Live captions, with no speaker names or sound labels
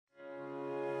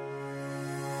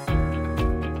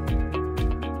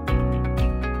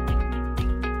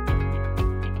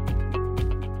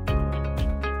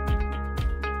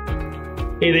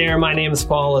Hey there, my name's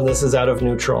Paul, and this is Out of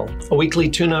Neutral, a weekly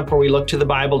tune-up where we look to the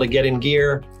Bible to get in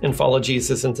gear and follow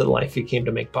Jesus into the life he came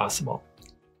to make possible.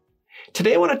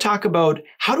 Today I want to talk about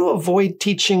how to avoid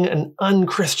teaching an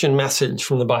unchristian message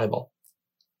from the Bible.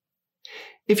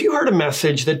 If you heard a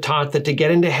message that taught that to get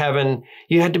into heaven,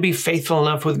 you had to be faithful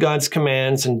enough with God's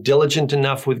commands and diligent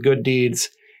enough with good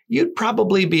deeds, you'd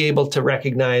probably be able to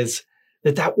recognize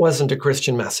that that wasn't a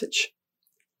Christian message.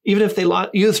 Even if they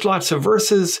used lots of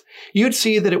verses, you'd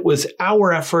see that it was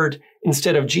our effort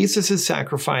instead of Jesus'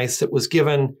 sacrifice that was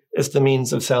given as the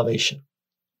means of salvation.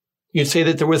 You'd say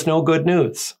that there was no good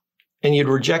news, and you'd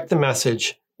reject the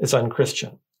message as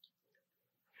unchristian.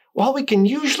 While we can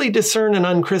usually discern an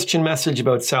unchristian message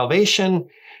about salvation,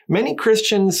 many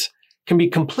Christians can be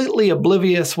completely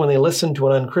oblivious when they listen to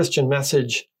an unchristian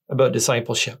message about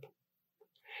discipleship.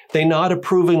 They nod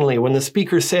approvingly when the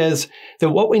speaker says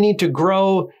that what we need to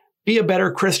grow, be a better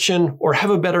Christian, or have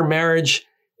a better marriage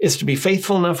is to be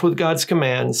faithful enough with God's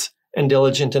commands and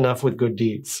diligent enough with good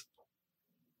deeds.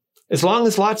 As long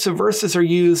as lots of verses are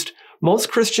used, most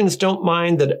Christians don't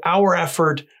mind that our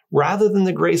effort, rather than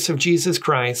the grace of Jesus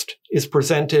Christ, is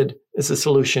presented as a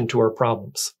solution to our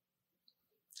problems.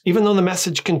 Even though the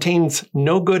message contains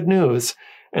no good news,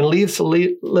 and leaves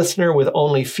the listener with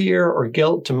only fear or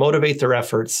guilt to motivate their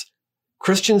efforts,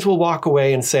 Christians will walk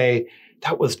away and say,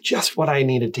 that was just what I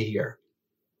needed to hear.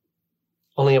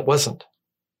 Only it wasn't.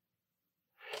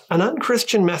 An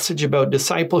unchristian message about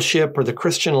discipleship or the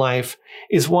Christian life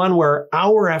is one where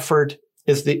our effort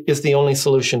is the only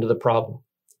solution to the problem.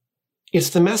 It's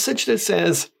the message that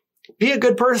says, be a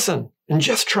good person and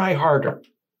just try harder.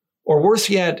 Or worse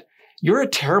yet, you're a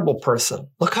terrible person.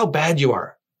 Look how bad you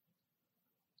are.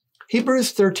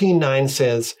 Hebrews 13:9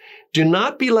 says, do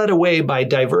not be led away by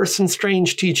diverse and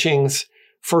strange teachings,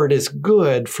 for it is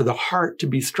good for the heart to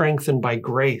be strengthened by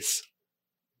grace.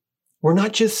 We're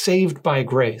not just saved by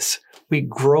grace, we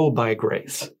grow by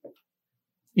grace.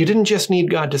 You didn't just need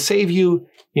God to save you,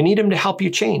 you need him to help you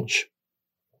change.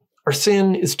 Our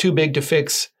sin is too big to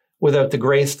fix without the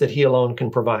grace that he alone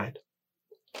can provide.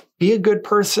 Be a good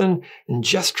person and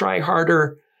just try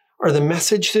harder are the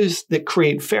messages that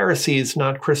create Pharisees,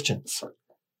 not Christians.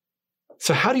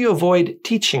 So how do you avoid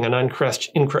teaching an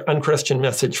unchristian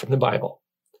message from the Bible?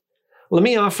 Let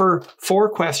me offer 4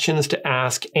 questions to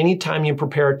ask anytime you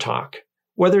prepare a talk,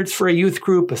 whether it's for a youth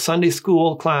group, a Sunday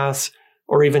school class,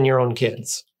 or even your own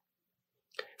kids.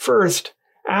 First,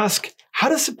 ask, how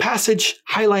does the passage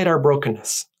highlight our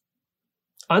brokenness?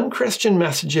 Unchristian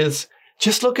messages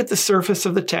just look at the surface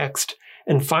of the text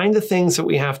and find the things that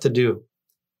we have to do.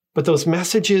 But those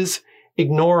messages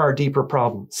ignore our deeper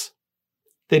problems.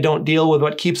 They don't deal with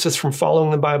what keeps us from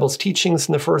following the Bible's teachings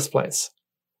in the first place.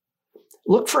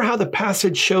 Look for how the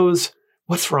passage shows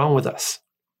what's wrong with us.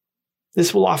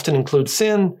 This will often include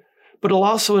sin, but it'll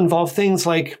also involve things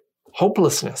like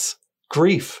hopelessness,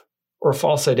 grief, or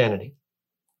false identity.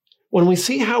 When we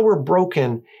see how we're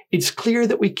broken, it's clear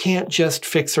that we can't just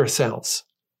fix ourselves.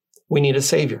 We need a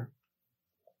Savior.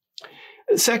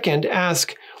 Second,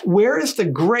 ask, where is the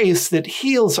grace that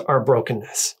heals our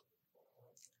brokenness?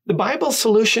 The Bible's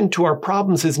solution to our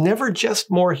problems is never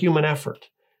just more human effort.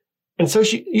 And so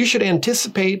you should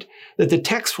anticipate that the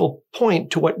text will point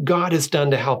to what God has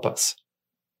done to help us.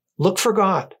 Look for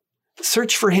God.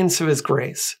 Search for hints of his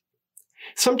grace.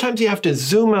 Sometimes you have to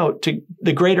zoom out to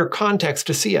the greater context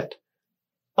to see it.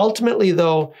 Ultimately,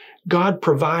 though, God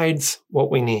provides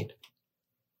what we need.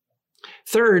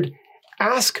 Third,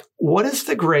 ask, what is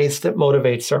the grace that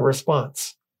motivates our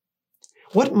response?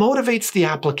 What motivates the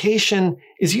application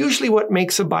is usually what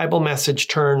makes a Bible message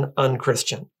turn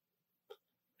unchristian.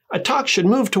 A talk should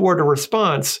move toward a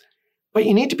response, but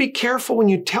you need to be careful when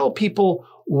you tell people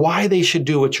why they should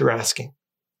do what you're asking.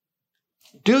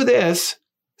 Do this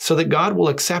so that God will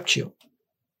accept you.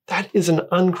 That is an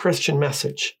unchristian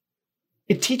message.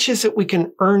 It teaches that we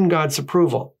can earn God's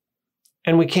approval,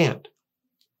 and we can't.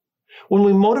 When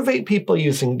we motivate people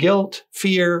using guilt,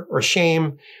 fear, or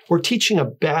shame, we're teaching a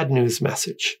bad news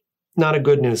message, not a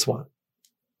good news one.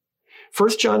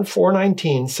 1 John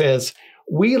 4:19 says,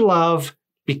 we love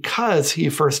because he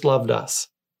first loved us.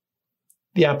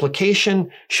 The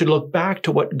application should look back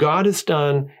to what God has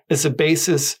done as a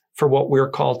basis for what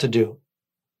we're called to do.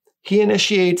 He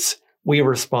initiates, we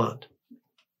respond.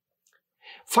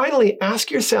 Finally,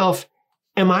 ask yourself,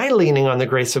 am I leaning on the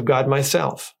grace of God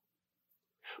myself?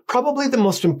 Probably the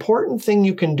most important thing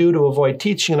you can do to avoid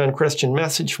teaching an unchristian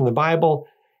message from the Bible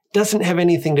doesn't have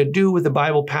anything to do with the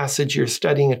Bible passage you're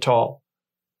studying at all.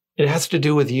 It has to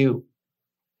do with you.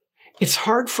 It's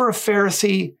hard for a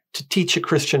Pharisee to teach a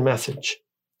Christian message.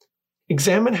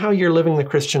 Examine how you're living the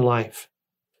Christian life.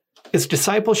 Is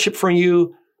discipleship for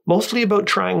you mostly about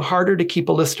trying harder to keep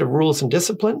a list of rules and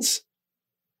disciplines?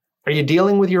 Are you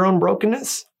dealing with your own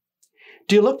brokenness?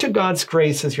 Do you look to God's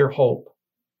grace as your hope?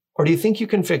 Or do you think you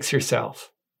can fix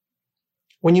yourself?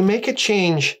 When you make a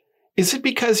change, is it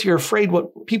because you're afraid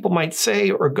what people might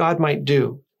say or God might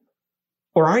do?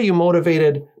 Or are you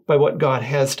motivated by what God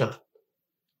has done?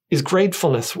 Is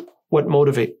gratefulness what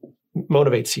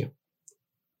motivates you?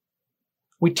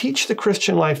 We teach the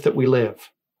Christian life that we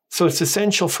live, so it's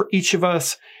essential for each of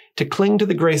us to cling to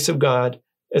the grace of God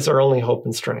as our only hope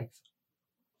and strength.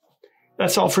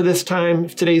 That's all for this time.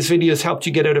 If today's video has helped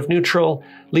you get out of neutral,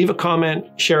 leave a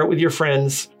comment, share it with your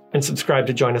friends, and subscribe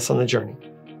to join us on the journey.